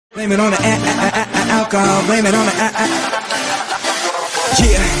Blame it on the alcohol, blame it on the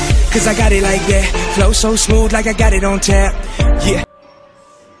yeah, cause I got it like that. Flow so smooth like I got it on tap. Yeah.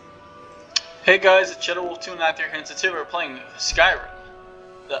 Hey guys, it's Wolf293 here, and today we're playing Skyrim,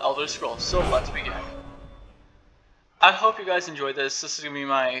 the Elder Scrolls. So let's begin. I hope you guys enjoyed this. This is gonna be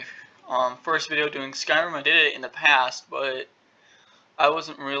my first video doing Skyrim. I did it in the past, but I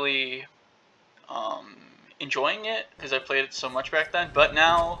wasn't really enjoying it because I played it so much back then. But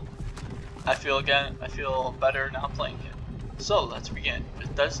now I feel better now playing it. So let's begin.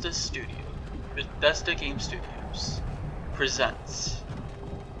 Bethesda Game Studios presents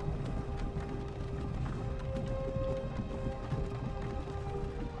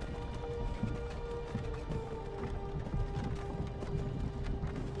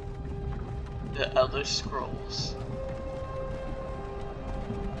The Elder Scrolls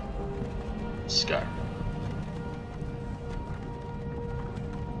Skyrim.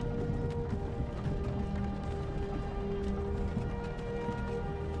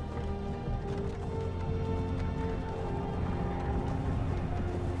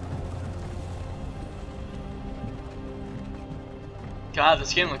 God,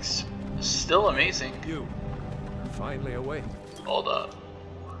 this game looks still amazing. You are finally awake. Hold up.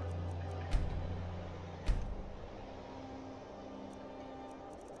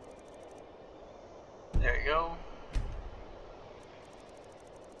 There you go.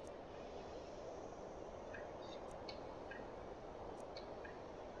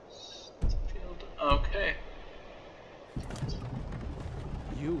 Okay.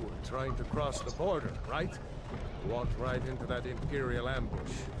 You were trying to cross the border, right? Walked right into that Imperial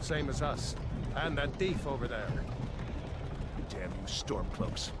ambush, same as us. And that thief over there. Damn you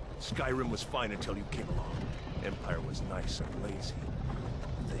Stormcloaks. Skyrim was fine until you came along. Empire was nice and lazy.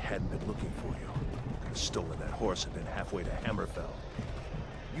 If they hadn't been looking for you, could have stolen that horse and been halfway to Hammerfell.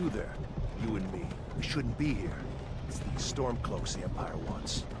 You there, you and me, we shouldn't be here. It's these Stormcloaks the Empire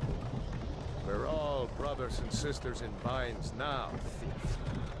wants. We're all brothers and sisters in binds now, thief.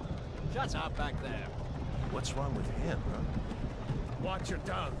 Shut up back there. What's wrong with him, huh? Watch your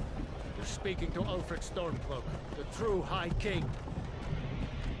tongue. You're speaking to Ulfric Stormcloak, the true High King.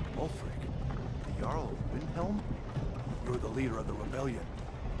 Ulfric? The Jarl of Windhelm? You're the leader of the rebellion.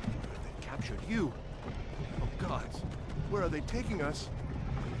 But if they captured you... Oh gods, where are they taking us?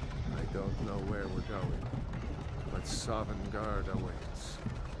 I don't know where we're going, but Sovngarde awaits.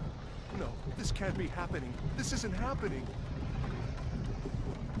 No, this can't be happening. This isn't happening.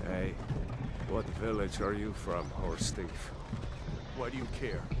 Hey, what village are you from, horse thief? Why do you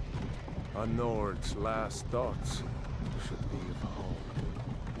care? A Nord's last thoughts should be of home.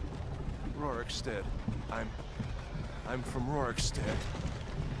 Rorikstead. I'm from Rorikstead.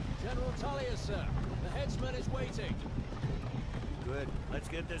 General Tullius, sir. The headsman is waiting. Good. Let's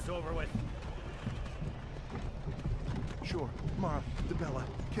get this over with. Sure. Mara, Dibella,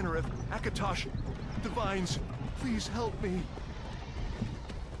 Kinnereth, Akatosh, Divines, please help me.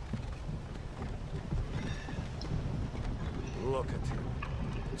 Look at him.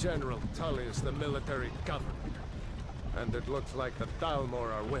 General Tullius, the military governor. And it looks like the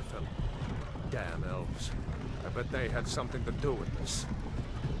Dalmor are with him. Damn elves. I bet they had something to do with this.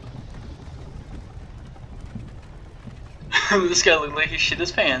 This guy looked like he shit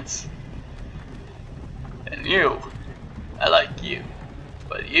his pants. And you, I like you,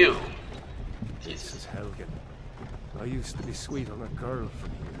 but you, This Jesus. is Helgen. I used to be sweet on a girl from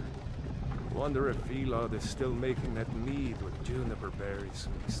here. Wonder if Elod is still making that mead with juniper berries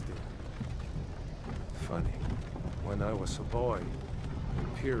mixed in. Funny, when I was a boy,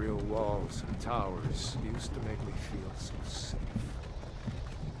 Imperial walls and towers used to make me feel so safe.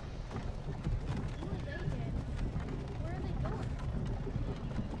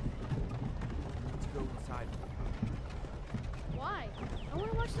 Let's go inside. Why? I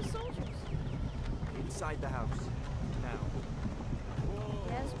want to watch the soldiers. Inside the house. Now.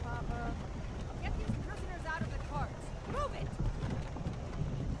 Yes, Papa. Get these prisoners out of the carts. Move it!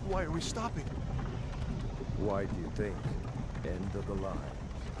 Why are we stopping? Why do you think? End of the line.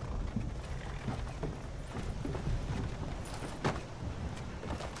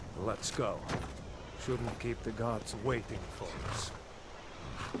 Let's go. Shouldn't keep the gods waiting for us.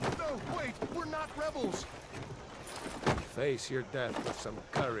 No, wait! We're not rebels! Face your death with some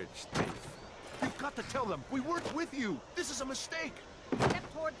courage, thief. You've got to tell them! We weren't with you! This is a mistake!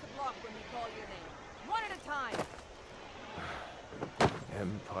 Step towards the block when we call your name. One at a time.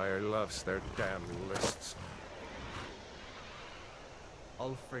 Empire loves their damn lists.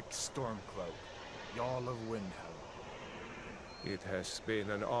 Ulfric Stormcloak, Jarl of Windhelm. It has been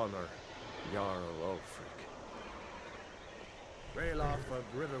an honor, Jarl Ulfric. Ralof of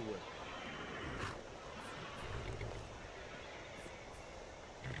Riverwood.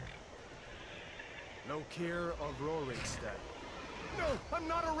 Lokir of Rorikstead. No, I'm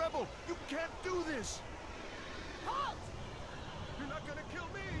not a rebel! You can't do this! Halt! You're not gonna kill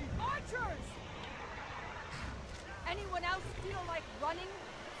me! Archers! Anyone else feel like running?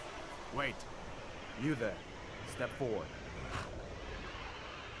 Wait. You there. Step forward.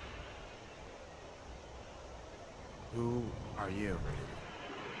 Who are you?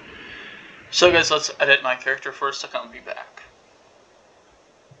 So guys, let's edit my character for a second. I'll be back.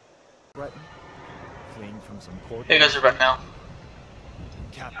 Breton? Fleeing from some court? Hey guys, we're back now.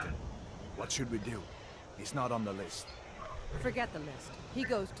 Captain, what should we do? He's not on the list. Forget the list. He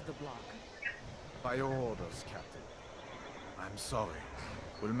goes to the block. By your orders, Captain. I'm sorry.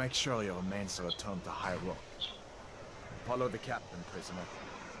 We'll make sure your remains are returned to High Rock. Follow the captain, prisoner.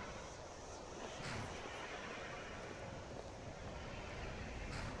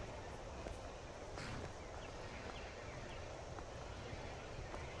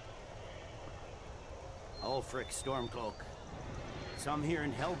 Ulfric Stormcloak. Some here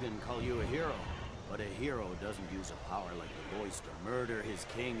in Helgen call you a hero, but a hero doesn't use a power like the voice to murder his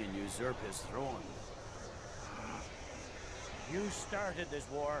king and usurp his throne. You started this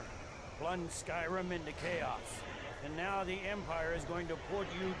war, plunged Skyrim into chaos, and now the Empire is going to put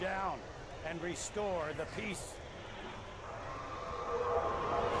you down and restore the peace.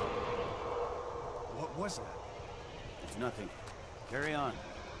 What was that? It's nothing. Carry on.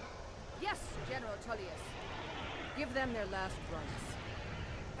 Yes, General Tullius. Give them their last rites.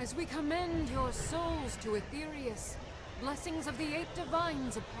 As we commend your souls to Aetherius, blessings of the eight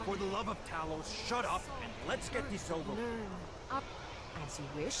divines upon For the love of Talos, shut up and let's get this over. Learn up as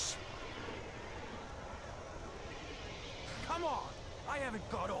you wish. Come on! I haven't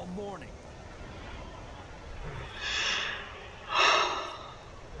got all morning.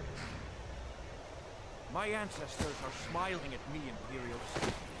 My ancestors are smiling at me,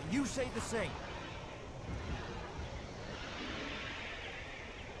 Imperials. And you say the same.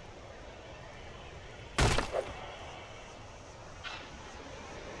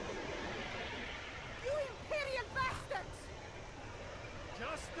 You Imperial bastards!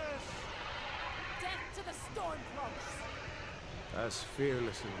 Justice! Death to the Stormcloaks! As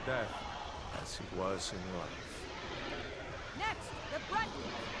fearless in death as he was in life. Next, the Breton!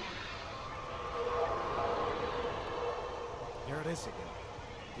 Here it is again.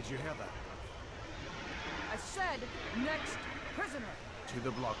 Did you hear that? I said, next, prisoner! To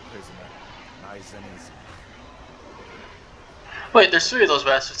the block, prisoner. Nice and easy. Wait, there's 3 of those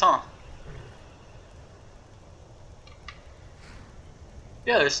bastards, huh?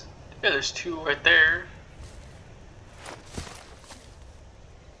 Yeah, there's 2 right there.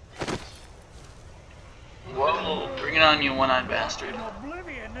 Whoa, bring it on, you one-eyed bastard.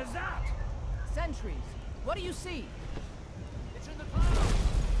 Oblivion is that? Sentries, what do you see? It's in the clouds.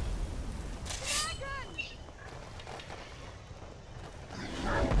 Dragon!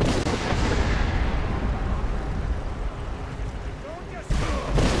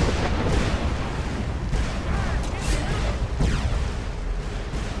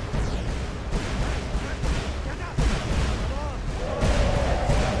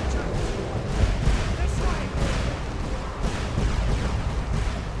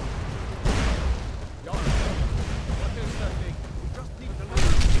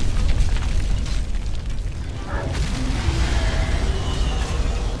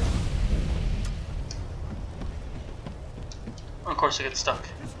 Of course I get stuck.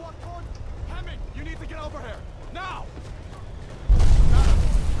 This one, Hammond, you need to get over here. Now!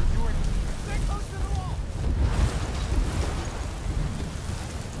 Stay close to the wall!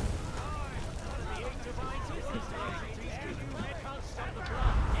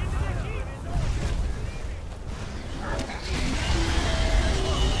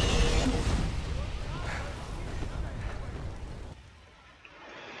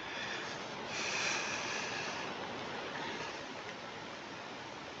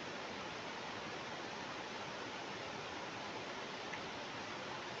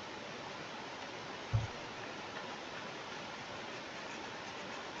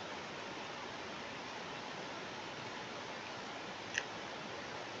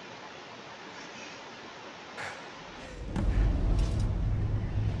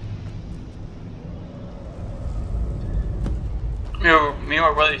 Me and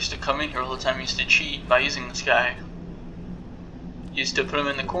my brother used to come in here all the time. He used to cheat by using this guy. Used to put him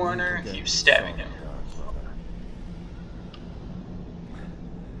in the corner, keep stabbing him.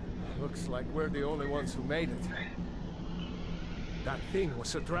 Looks like we're the only ones who made it. That thing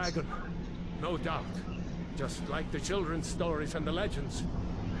was a dragon. No doubt. Just like the children's stories and the legends.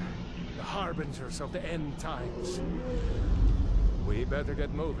 The harbingers of the end times. We better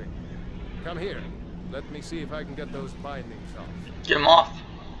get moving. Come here. Let me see if I can get those bindings off. Get them off.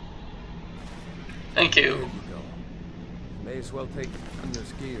 Thank There you. you go. May as well take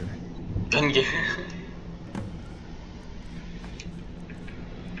Gunner's gear. Gun gear.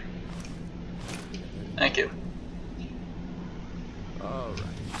 Thank you. Alright.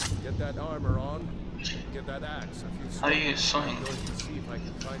 Get that armor on. Get that axe. How do you swing? I'm going to see if I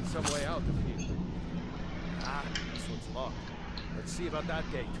can find some way out of here. Ah, this one's locked. Let's see about that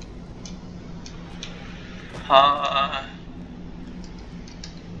gate.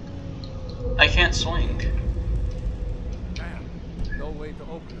 I can't swing. Damn. No way to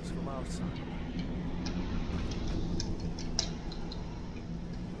open this from outside.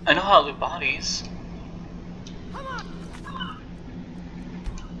 I know how to loot bodies.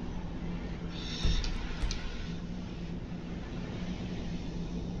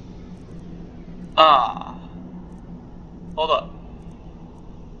 Ah. Hold up.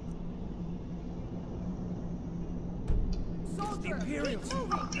 Soldier, Imperials, keep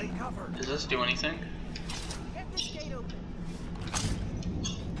moving. take cover. Does this do anything? Get this gate open.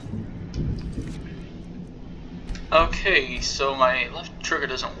 Okay, so my left trigger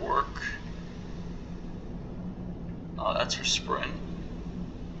doesn't work. Oh, that's for sprint.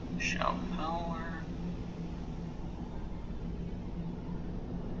 Shout power.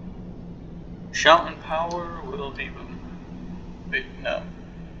 Shout and power will be boom. Wait, no.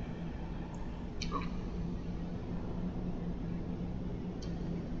 Boom.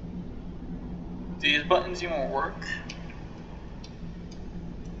 These buttons even work?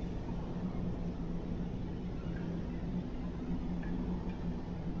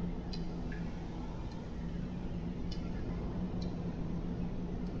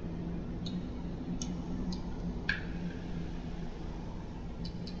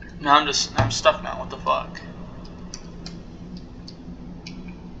 No, I'm stuck now, what the fuck?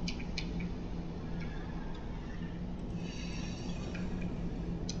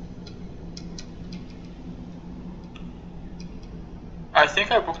 I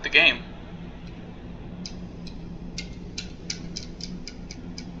think I broke the game.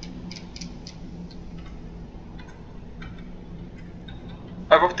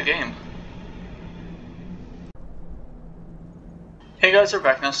 I broke the game. Hey guys, we're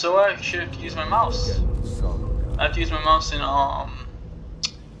back now, so I should use my mouse. I have to use my mouse and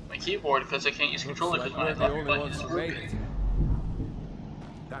my keyboard because I can't use controller because my left button is broken.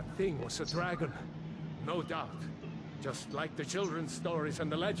 That thing was a dragon. No doubt. Just like the children's stories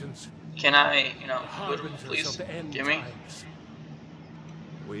and the legends. Can I, you know, Harbingers please of the end give me? times.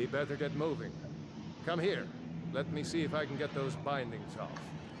 We better get moving. Come here. Let me see if I can get those bindings off.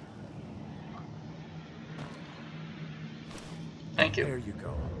 Thank you. There you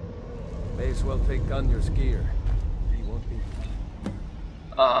go. May as well take Gunner's gear. He won't be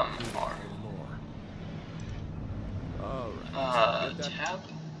More. anymore. Alright. Tab?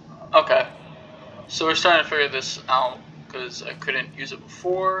 Okay. So we're starting to figure this out because I couldn't use it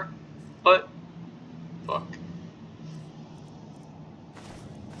before, but fuck.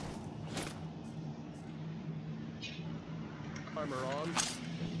 Armor on.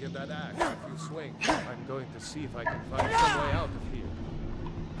 Get that axe if you swing. I'm going to see if I can find some way out of here.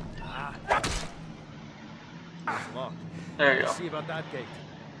 Ah. It's locked. There you go. Let's see about that gate.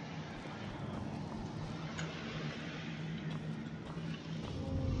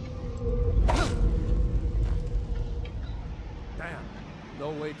 Damn. No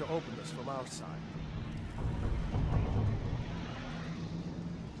way to open this from outside.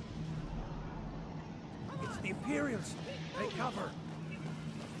 It's the Imperials. Take cover.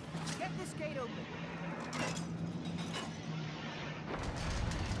 Get this gate open.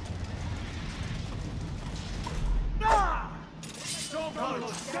 Ah!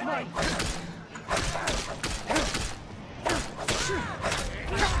 Strongholds, get right.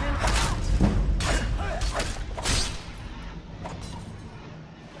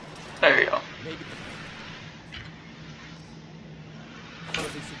 There you go. Maybe one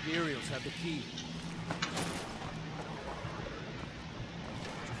of these Imperials have the key. Did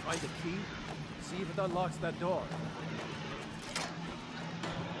you find the key? See if it unlocks that door.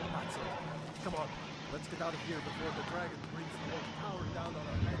 That's it. Come on, let's get out of here before the dragon brings the whole tower down on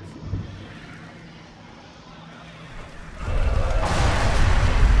our heads.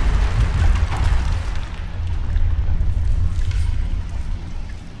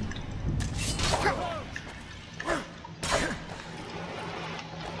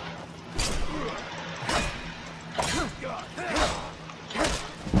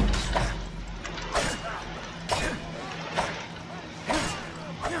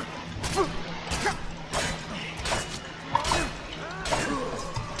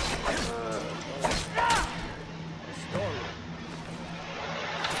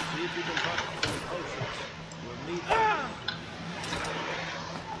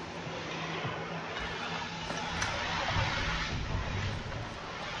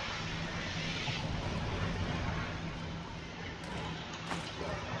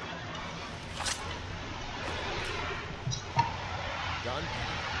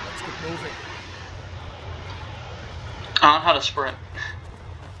 Let's get moving. I don't know how to sprint.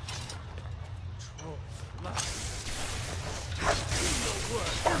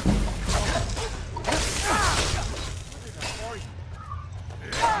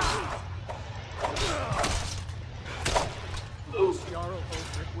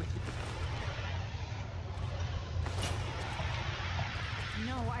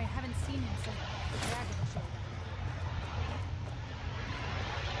 No, I haven't seen him since the dragon showed up.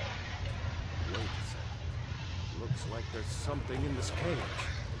 Wait a second. Looks like there's something in this cage.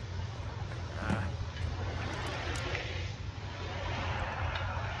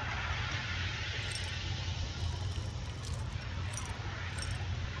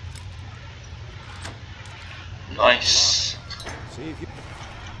 Nice. See if you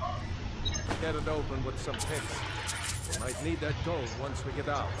get it open with some picks. Might need that gold once we get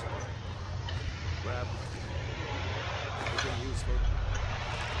out. Grab. Anything useful?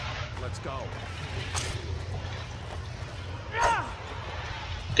 Let's go.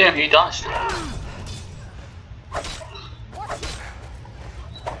 Damn, he dodged it.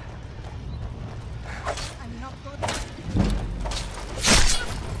 I'm not good.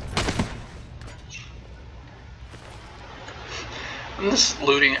 I'm just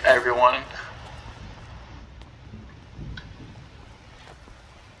looting everyone.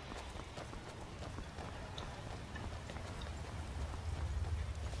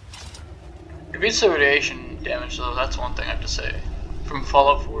 It beats the radiation damage though, that's one thing I have to say. From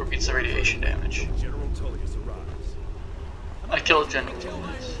Fallout 4, it beats the radiation damage. General Tullius arrives. I killed General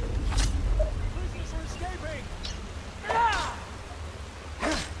Tullius. Prisoners are escaping!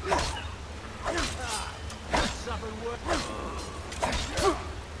 Suffered work.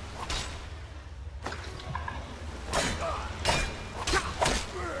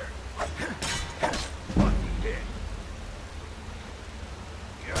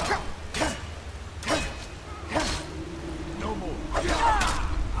 No more.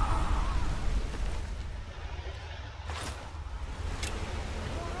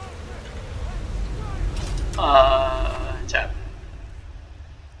 Tap.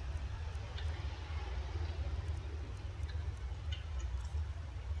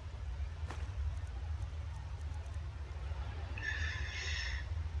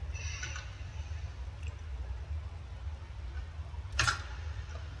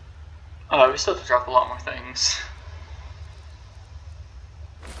 We still have to drop a lot more things.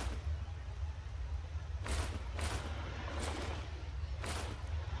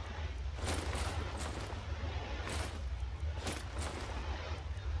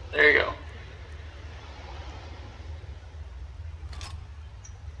 There you go.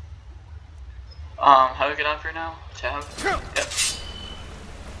 How do we get out here now? Tab? Yep.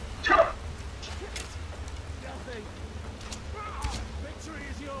 Victory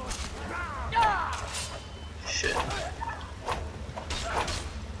is yours! Shit.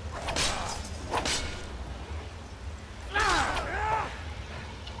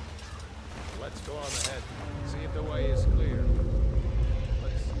 Let's go on ahead. See if the way is clear.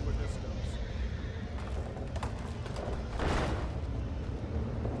 Let's see where this goes.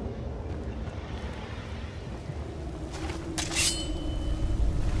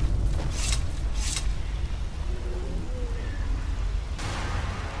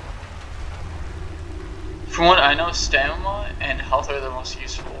 From what I know, stamina and health are the most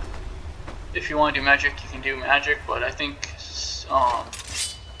useful. If you want to do magic, you can do magic, but I think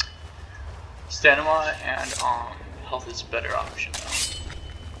stamina and health is a better option though.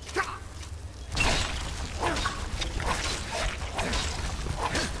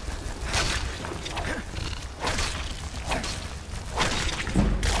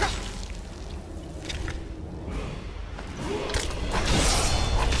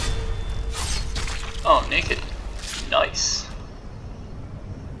 Oh, naked. Nice.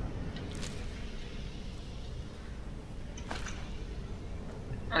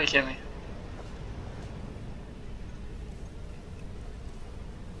 Are you kidding me?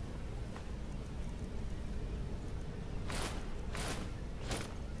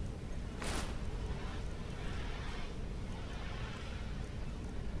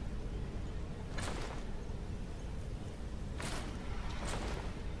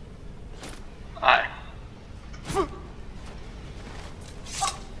 Alright.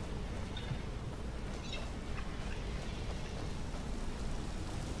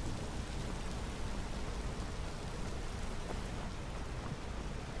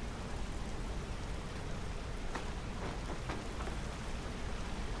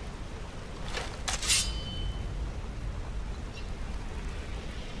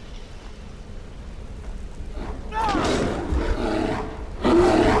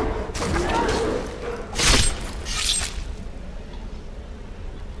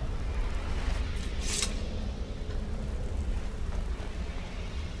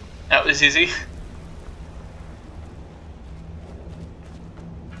 is easy.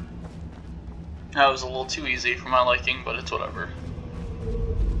 That was a little too easy for my liking, but it's whatever.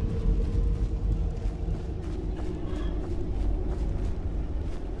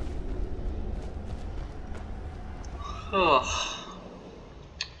 Ugh.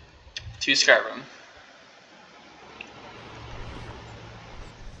 To Skyrim.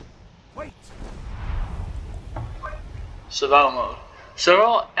 Wait. Survival mode.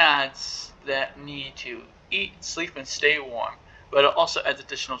 Several adds that need to eat, sleep, and stay warm, but it also adds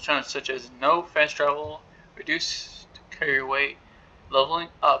additional challenges such as no fast travel, reduced carry weight, leveling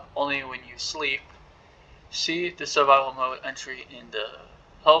up only when you sleep. See the survival mode entry in the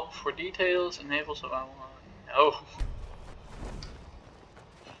help for details. Enable survival mode. No.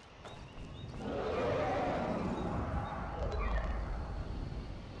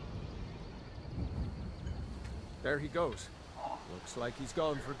 There he goes. Looks like he's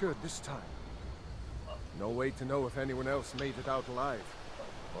gone for good this time. No way to know if anyone else made it out alive.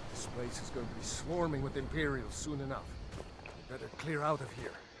 But this place is going to be swarming with Imperials soon enough. We better clear out of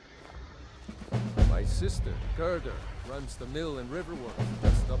here. My sister, Gerda, runs the mill in Riverwood,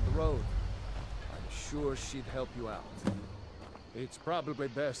 just up the road. I'm sure she'd help you out. It's probably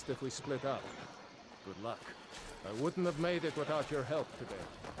best if we split up. Good luck. I wouldn't have made it without your help today.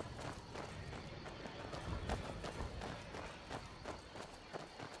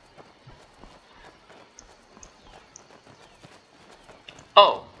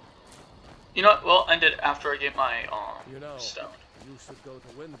 Oh. You know what? Well, end it after I get my stone. You should go to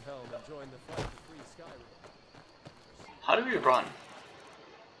Windhelm and join the fight to free Skyrim. How do we run?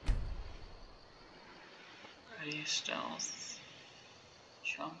 Ready, stealth,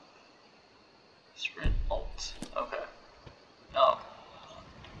 jump, sprint, alt. Okay. No.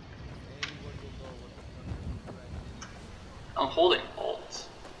 I'm holding alt.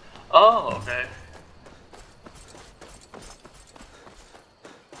 Oh, okay.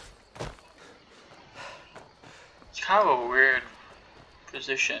 It's kind of a weird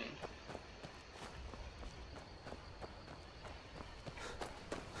position.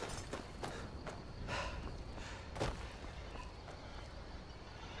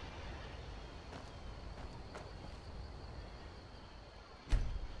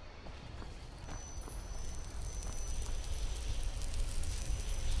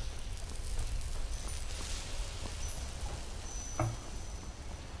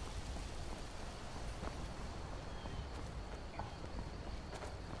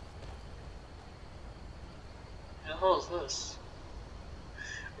 What the hell is this?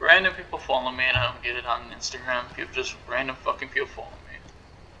 Random people follow me and I don't get it on Instagram. People just random fucking people follow me.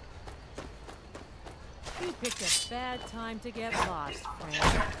 You picked a bad time to get lost,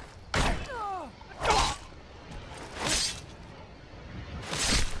 friend.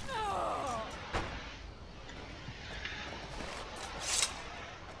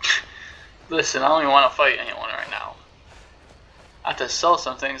 Listen, I don't even want to fight anyone right now. I have to sell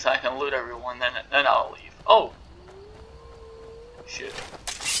some things so I can loot everyone, then I'll leave. Oh! Shit.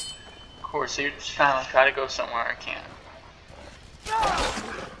 Of course, so you're just trying to try to go somewhere I can.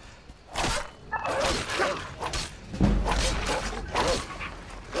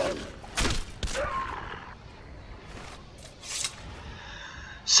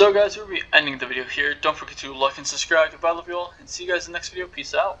 So guys, we'll be ending the video here. Don't forget to like and subscribe if I love you all, and see you guys in the next video.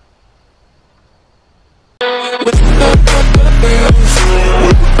 Peace out.